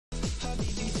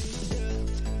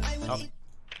Oh.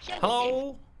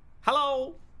 Hello?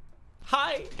 Hello?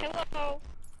 Hi! Hello.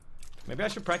 Maybe I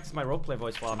should practice my roleplay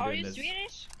voice while I'm doing this. Are you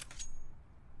Swedish?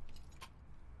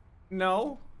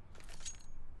 No.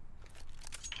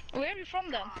 Where are you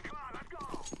from then?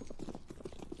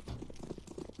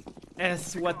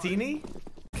 Swatini?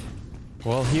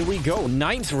 Well, here we go.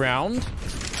 9th round.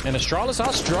 And Astralis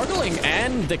are struggling.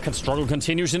 And the struggle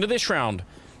continues into this round.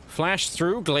 Flashed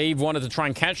through. Glaive wanted to try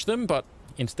and catch them, but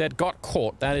instead got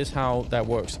caught. That is how that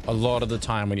works a lot of the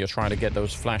time when you're trying to get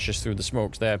those flashes through the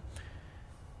smokes there.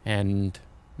 And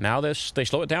now they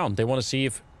slow it down. They want to see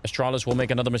if Astralis will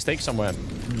make another mistake somewhere.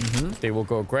 They will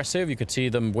go aggressive. You could see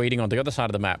them waiting on the other side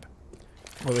of the map.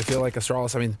 Well, they feel like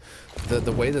Astralis, I mean,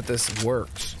 the way that this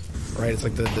works, right? It's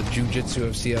like the jujitsu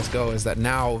of CSGO is that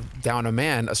now, down a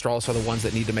man, Astralis are the ones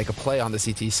that need to make a play on the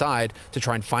CT side to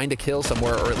try and find a kill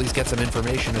somewhere or at least get some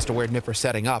information as to where Nipper's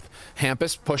setting up.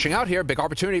 Hampus pushing out here. Big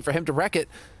opportunity for him to wreck it.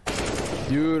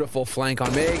 Beautiful flank on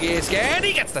magisk, and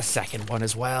he gets the second one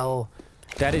as well.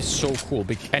 That is so cool.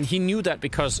 And he knew that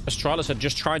because Astralis had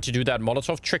just tried to do that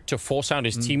Molotov trick to force out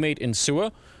his teammate in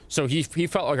sewer. So he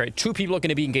felt, okay, 2 people are going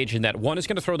to be engaged in that. One is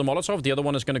going to throw the Molotov, the other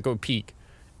one is going to go peek.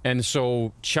 And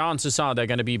so chances are they're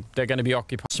going to be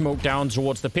occupied. Smoke down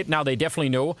towards the pit. Now they definitely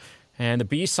know. And the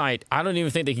B site, I don't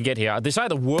even think they can get here. This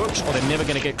either works or they're never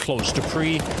going to get close.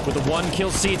 Dupree with the 1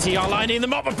 kill. CT are lining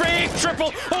them up. A big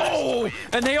triple. Oh!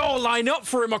 And they all line up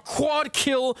for him. A quad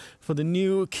kill for the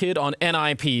new kid on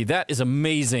NIP. That is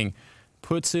amazing.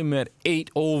 Puts him at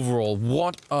 8 overall.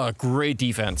 What a great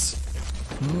defense.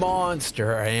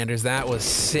 Monster, Anders. That was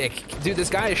sick. Dude, this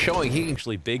guy is showing he can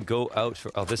Actually, Big go out for...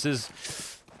 Oh, this is...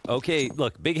 Okay,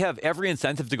 look, Big have every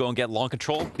incentive to go and get long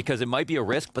control because it might be a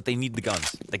risk, but they need the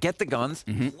guns. They get the guns,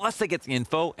 plus they get the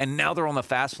info, and now they're on the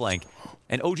fast flank.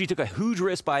 And OG took a huge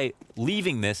risk by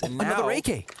leaving this, and now... Another AK.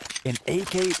 An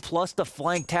AK plus the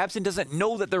flank. tabseN doesn't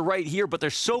know that they're right here, but they're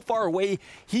so far away,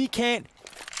 he can't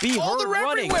be heard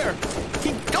running. Everywhere.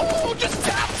 He just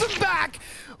taps him back.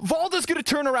 Valda's gonna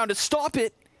turn around to stop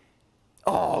it.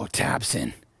 Oh,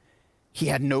 tabseN. He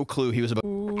had no clue he was about.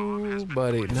 Ooh,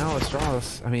 buddy. Now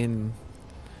Astralis, I mean,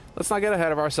 let's not get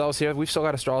ahead of ourselves here. We've still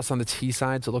got Astralis on the T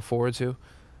side to look forward to.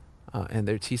 And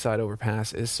their T side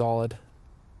overpass is solid.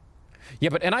 Yeah,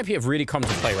 but NIP have really come to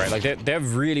play, right? Like, they're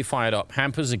really fired up.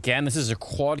 Hampus, again, this is a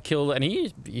quad kill, and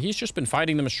he's just been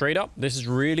fighting them straight up. This is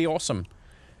really awesome.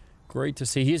 Great to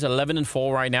see. He's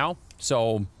 11-4 right now,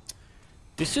 so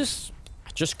this is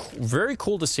just very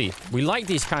cool to see. We like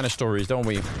these kind of stories, don't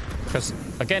we? Because,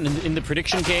 again, in the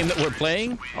prediction game that we're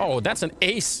playing, oh, that's an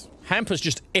ace. Hampus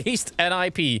just aced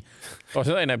NIP. Oh,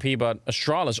 not NIP, but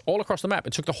Astralis all across the map.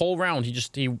 It took the whole round.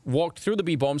 He walked through the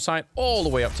B bomb site all the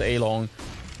way up to A long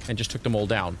and just took them all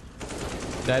down.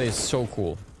 That is so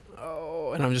cool.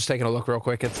 Oh, and I'm just taking a look real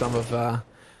quick at some of,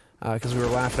 because we were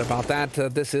laughing about that.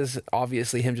 This is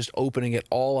obviously him just opening it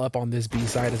all up on this B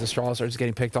side as Astralis starts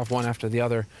getting picked off one after the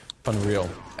other. Unreal.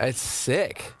 It's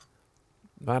sick.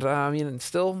 But, I mean, it's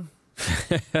still...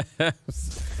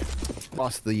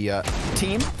 Lost the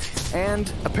team,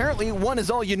 and apparently 1 is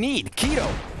all you need.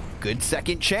 Keto, good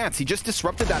second chance. He just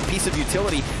disrupted that piece of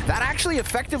utility. That actually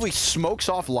effectively smokes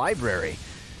off library.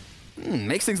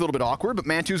 Makes things a little bit awkward, but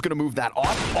Mantu's gonna move that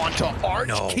off onto Arch.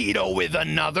 No. Keto with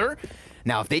another.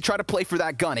 Now, if they try to play for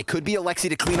that gun, it could be Alexi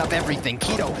to clean up everything.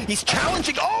 Keto, he's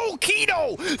challenging. Oh,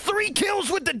 Keto! 3 kills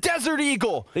with the Desert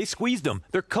Eagle. They squeezed them.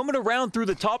 They're coming around through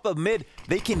the top of mid.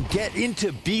 They can get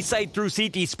into B site through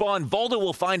CT spawn. Valda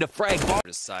will find a frag.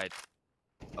 The side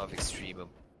of Extremum.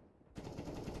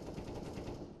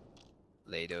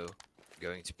 Lado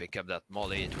going to pick up that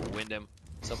molly. It will win them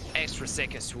some extra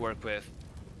seconds to work with.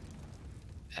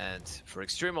 And for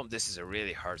Extremum, this is a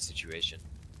really hard situation.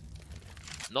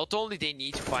 Not only they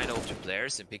need to find out 2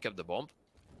 players and pick up the bomb,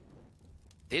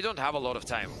 they don't have a lot of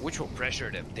time, which will pressure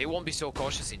them. They won't be so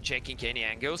cautious in checking any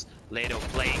angles. Lado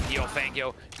playing the off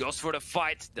angle, goes for the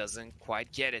fight, doesn't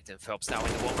quite get it, and felps now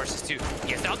in the 1 versus 2.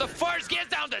 Gets down the first, gets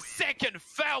down the second,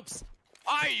 felps!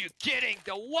 Are you kidding?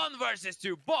 The 1 versus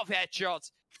 2, both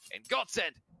headshots, and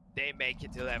godsend, they make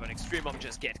it 11. Extremum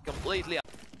just get completely up.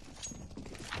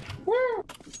 Woo!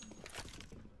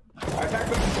 I attacked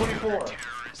them from 24.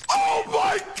 Oh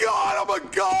my god, oh my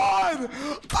god!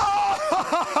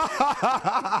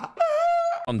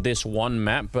 Oh! On this one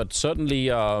map, but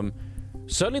certainly, I mean,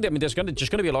 there's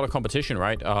just gonna be a lot of competition,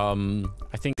 right? I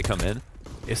think they come in.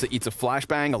 Issa eats a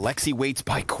flashbang. Alexi waits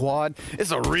by quad.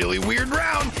 It's a really weird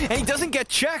round, and he doesn't get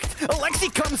checked.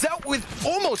 Alexi comes out with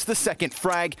almost the second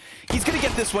frag. He's gonna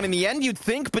get this one in the end, you'd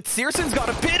think, but syrsoN's got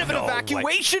a bit of an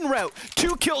evacuation route.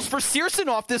 2 kills for syrsoN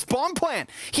off this bomb plant.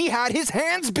 He had his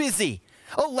hands busy.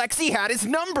 Alexi had his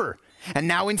number. And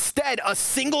now instead, a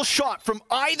single shot from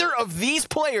either of these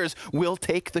players will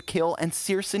take the kill. And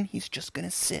syrsoN, he's just going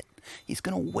to sit. He's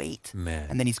going to wait. Man.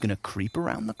 And then he's going to creep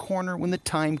around the corner when the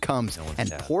time comes.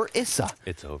 And poor Issa,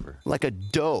 it's over. like a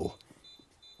doe,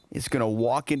 is going to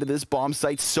walk into this bomb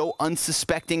site so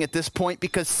unsuspecting at this point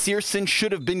because syrsoN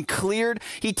should have been cleared.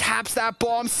 He taps that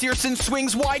bomb. syrsoN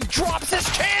swings wide, drops his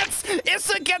chance.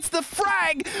 Issa gets the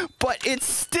frag, but it's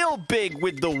still big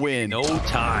with the win. No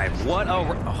time. What a...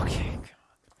 Okay.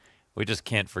 We just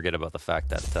can't forget about the fact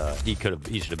that he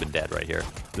should have been dead right here.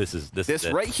 This is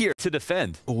right here to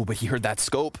defend. Oh, but he heard that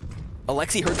scope.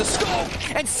 Alexi heard the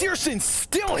scope, and syrsoN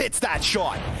still hits that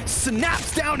shot.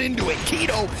 Snaps down into it.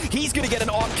 Keto, he's gonna get an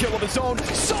off kill of his own.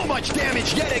 So much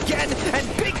damage yet again,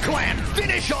 and Big Clan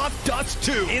finish off Dust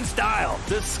 2. In style.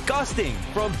 Disgusting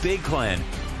from Big Clan.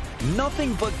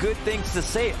 Nothing but good things to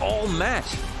say all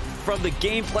match. From the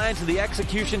game plan to the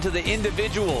execution to the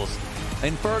individuals.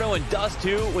 Inferno and Dust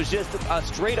 2 was just a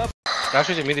straight up.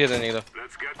 Raszujcie mid jeden niego.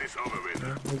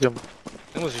 Idziemy.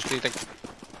 Nie musisz, ty tak...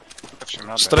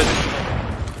 Straight.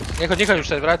 Nie chodź już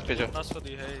tutaj, wracaj, Piedzio.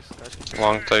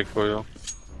 Long take'uju.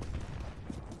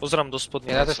 Pozram do spodni.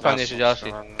 Nie, na to spadnie się ďalší.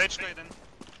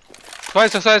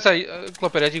 Słuchaj,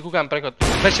 kloper, ja ci kúkam prechod.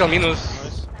 Special minus.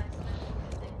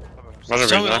 Może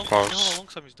być na close.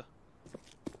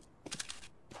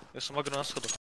 Ja som agro na schodoch.